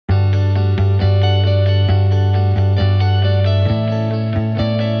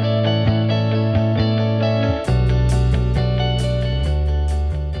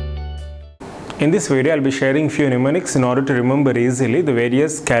In this video, I'll be sharing few mnemonics in order to remember easily the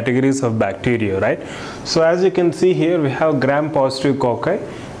various categories of bacteria, right? So as you can see here, we have gram-positive cocci,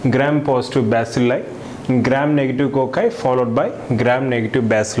 gram-positive bacilli, gram-negative cocci followed by gram-negative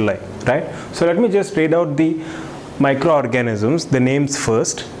bacilli, right? So let me just read out the microorganisms, the names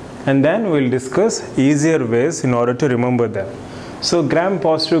first, and then we'll discuss easier ways in order to remember them. So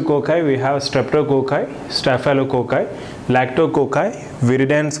gram-positive cocci, we have streptococci, staphylococci, lactococci,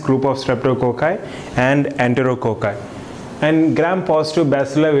 viridans group of streptococci, and enterococci. And gram-positive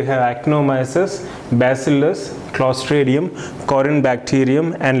bacilli, we have actinomyces, bacillus, clostridium,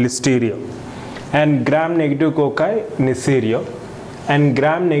 corynebacterium, and listeria. And gram-negative cocci, neisseria. And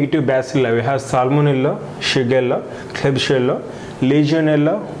gram-negative bacilli, we have salmonella, shigella, klebsiella,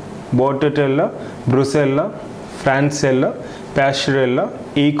 legionella, bordetella, brucella, francisella, pastorella,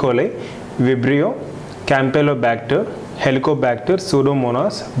 E. coli, vibrio, campylobacter, helicobacter,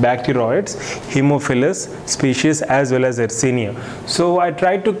 pseudomonas, bacteroids, haemophilus species, as well as Yersinia. So I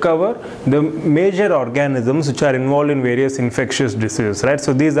tried to cover the major organisms which are involved in various infectious diseases, right?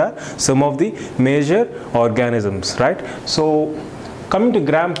 So these are some of the major organisms, right? So coming to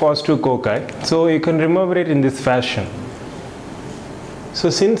gram-positive cocci, so you can remember it in this fashion. So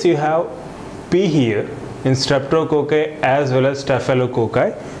since you have P here in streptococci as well as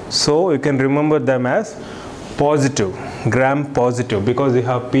staphylococci, so you can remember them as positive, gram-positive, because you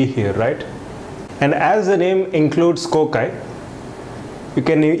have P here, right? And as the name includes cocci, you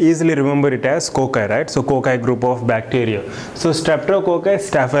can easily remember it as cocci, right? So cocci group of bacteria. So streptococci,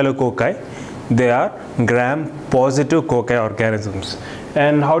 staphylococci, they are gram-positive cocci organisms.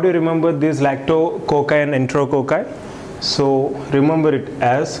 And how do you remember these lactococci and enterococci? So remember it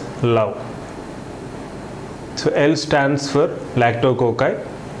as love. So L stands for lactococci,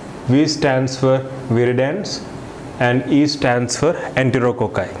 V stands for viridans, and E stands for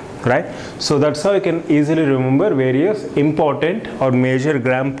enterococci, right? So that's how you can easily remember various important or major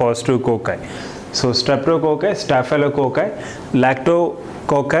gram-positive cocci. So streptococci, staphylococci,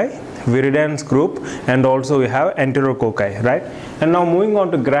 lactococci, viridans group, and also we have enterococci, right? And now moving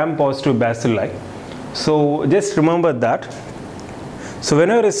on to gram-positive bacilli. So just remember that. So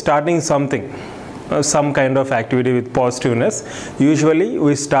whenever you're starting something, some kind of activity with positiveness, usually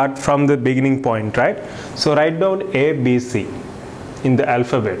we start from the beginning point, right? So write down A, B, C in the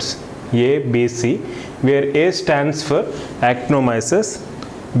alphabets, A, B, C, where A stands for actinomyces,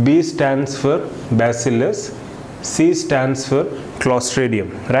 B stands for bacillus, C stands for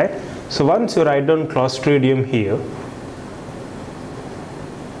clostridium, right? So once you write down clostridium here,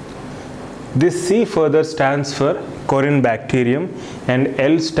 this C further stands for corynebacterium and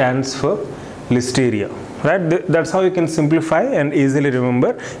L stands for listeria, right? That's how you can simplify and easily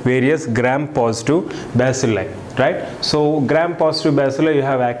remember various gram-positive bacilli, right? So gram-positive bacilli, you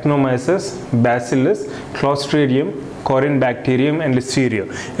have actinomyces, bacillus, clostridium, corynebacterium, and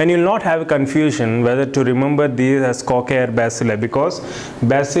listeria. And you will not have confusion whether to remember these as cocci or bacilli, because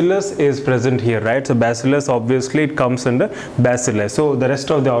bacillus is present here, right? So bacillus, obviously it comes under bacilli. So the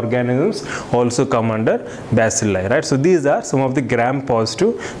rest of the organisms also come under bacilli, right? So these are some of the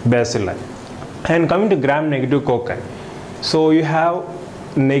gram-positive bacilli. And coming to gram-negative cocci, so you have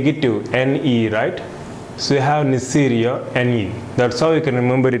negative Ne, right? So you have neisseria Ne. That's how you can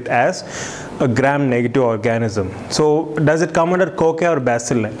remember it as a gram-negative organism. So does it come under cocci or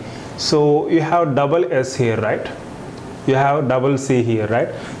bacilli? So you have double S here, right? You have double C here, right?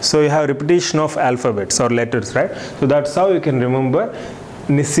 So you have repetition of alphabets or letters, right? So that's how you can remember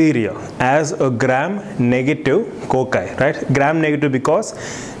neisseria as a gram-negative cocci, right? Gram-negative because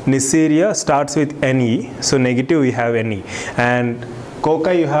neisseria starts with Ne, so negative we have Ne, and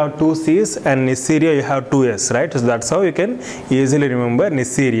cocci you have 2 C's and neisseria you have 2 S, right? So that's how you can easily remember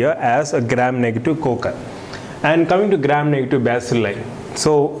neisseria as a gram-negative cocci. And coming to gram-negative bacilli,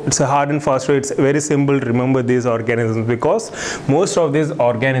 so it's a hard and fast way. It's very simple to remember these organisms because most of these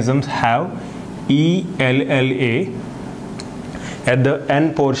organisms have ELLA at the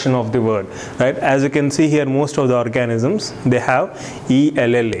end portion of the word, right? As you can see here, most of the organisms, they have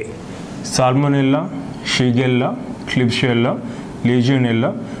ELLA. Salmonella, shigella, klebsiella,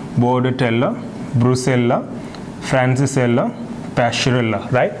 legionella, bordetella, brucella, francisella,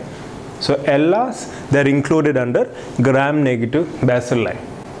 pastorella, right? So Ellas, they're included under gram-negative bacilli.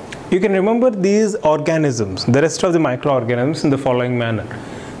 You can remember these organisms, the rest of the microorganisms, in the following manner.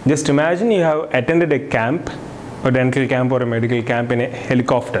 Just imagine you have attended a camp, a dental camp or a medical camp in a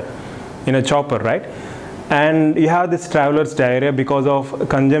helicopter, in a chopper, right? and you have this traveler's diarrhea because of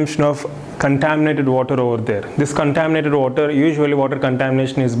consumption of contaminated water over there. This contaminated water, usually water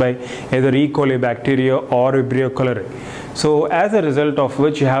contamination is by either E. coli bacteria or Vibrio cholerae. So as a result of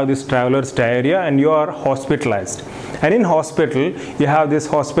which you have this traveler's diarrhea and you are hospitalized. And in hospital, you have this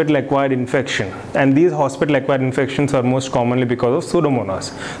hospital acquired infection, and these hospital acquired infections are most commonly because of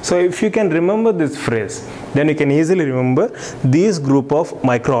Pseudomonas. So if you can remember this phrase, then you can easily remember these group of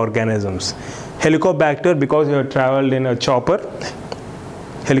microorganisms. Helicobacter because you have traveled in a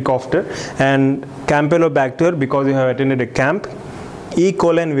helicopter, and Campylobacter because you have attended a camp, E.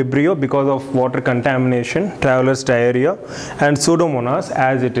 coli and Vibrio because of water contamination, traveler's diarrhea, and Pseudomonas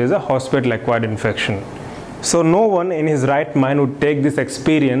as it is a hospital acquired infection. So no one in his right mind would take this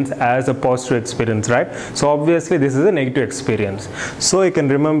experience as a positive experience, right? So obviously this is a negative experience. So you can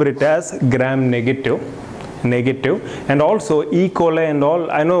remember it as gram negative, and also E. coli and all.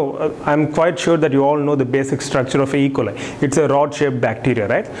 I know, I'm quite sure that you all know the basic structure of E. coli. It's a rod-shaped bacteria,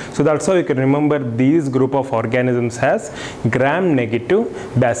 right? So that's how you can remember these group of organisms as gram negative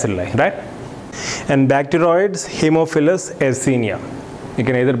bacilli, right? And bacteroids, Haemophilus erisenia. You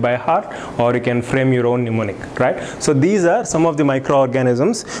can either by heart or you can frame your own mnemonic, right? So these are some of the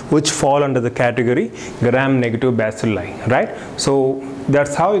microorganisms which fall under the category gram negative bacilli, right? So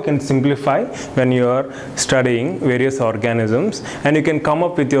that's how you can simplify when you are studying various organisms, and you can come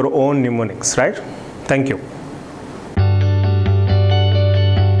up with your own mnemonics, right? Thank you.